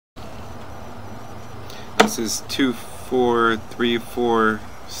This is 2434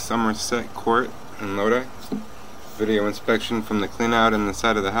 Summerset Court in Lodi. Video inspection from the clean out in the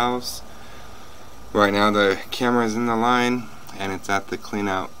side of the house. Right now the camera is in the line and it's at the clean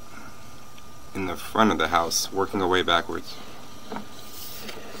out in the front of the house, working our way backwards.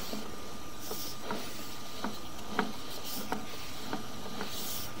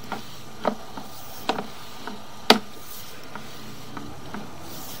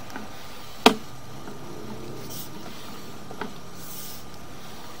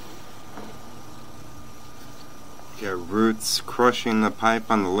 Got roots crushing the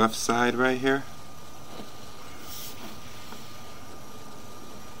pipe on the left side right here.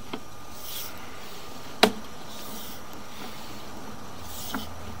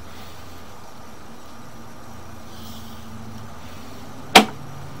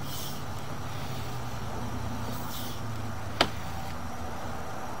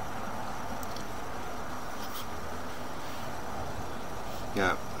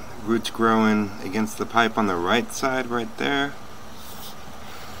 Got roots growing against the pipe on the right side right there.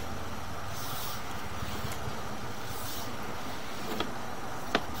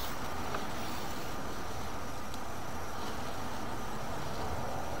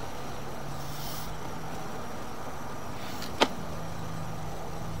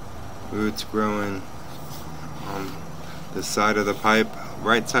 Roots growing on the side of the pipe,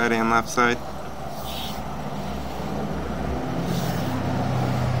 right side and left side.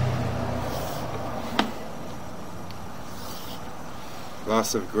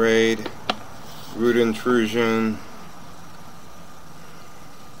 Loss of grade, root intrusion.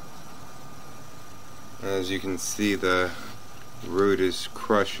 As you can see, the root is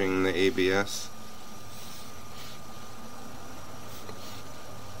crushing the ABS.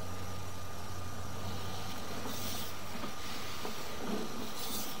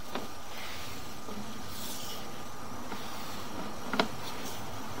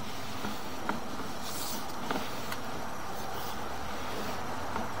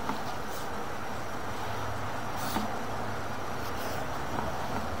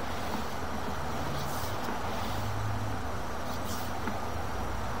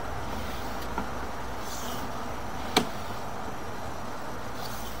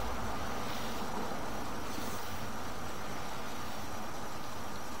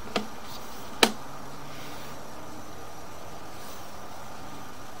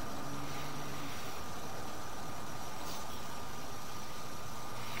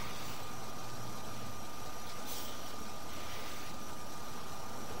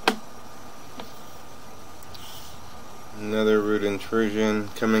 Another root intrusion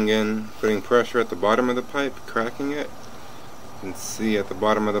coming in, putting pressure at the bottom of the pipe, cracking it. You can see at the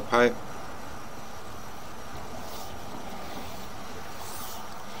bottom of the pipe.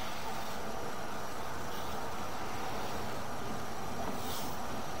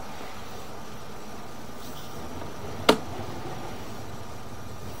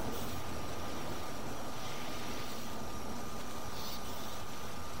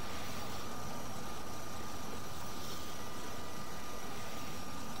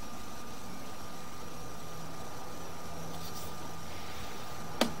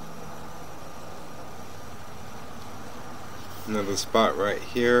 Another spot right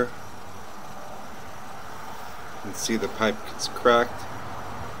here. You can see the pipe gets cracked.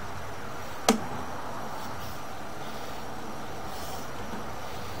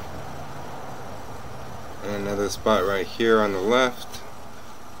 And another spot right here on the left.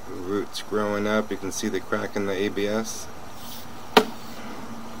 The roots growing up. You can see the crack in the ABS.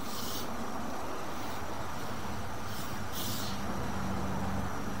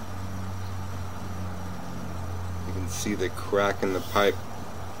 You can see the crack in the pipe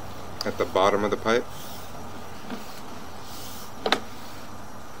at the bottom of the pipe.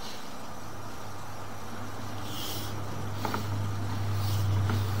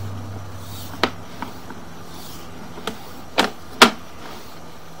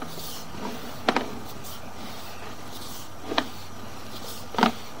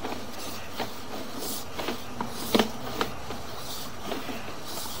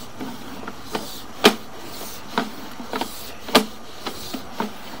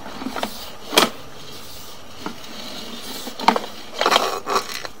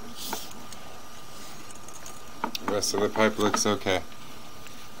 The rest of the pipe looks okay.